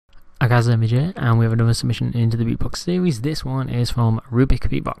Hi guys, I'm Jay, and we have another submission into the Beatbox series. This one is from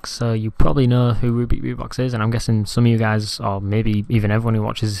RubikBeatbox. So you probably know who RubikBeatbox is, and I'm guessing some of you guys, or maybe even everyone who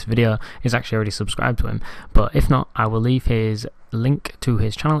watches this video, is actually already subscribed to him. But if not, I will leave his link to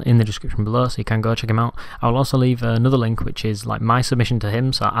his channel in the description below, so you can go check him out. I'll also leave another link which is like my submission to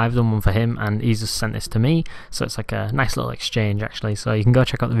him, so I've done one for him and he's just sent this to me, so it's like a nice little exchange actually. So you can go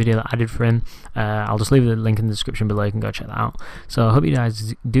check out the video that I did for him. I'll just leave the link in the description below, you can go check that out. So I hope you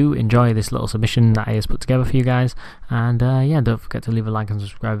guys do enjoy this little submission that he has put together for you guys, and yeah, don't forget to leave a like and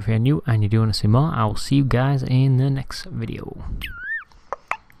subscribe if you're new and you do want to see more. I will see you guys in the next video.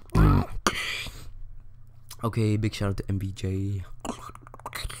 Okay, big shout out to MBJ.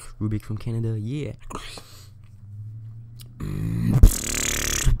 Rubik from Canada, yeah.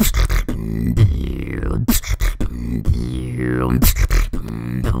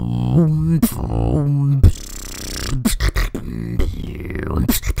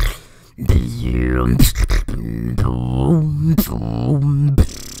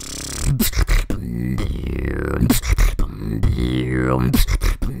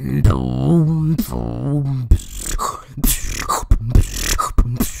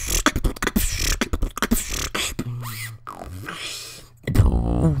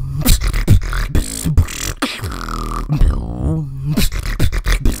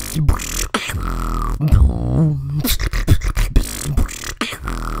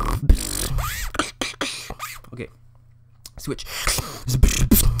 Okay, switch.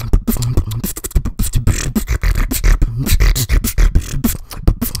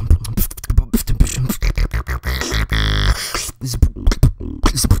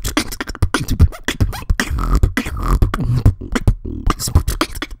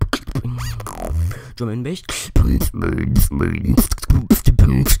 Drum and bass.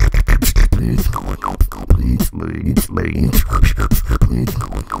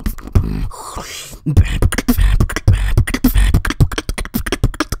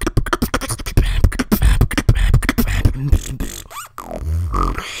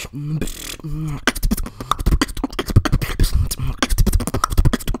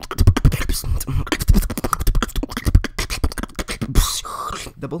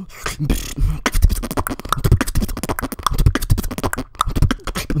 Double.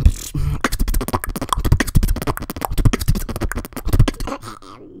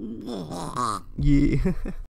 Yeah.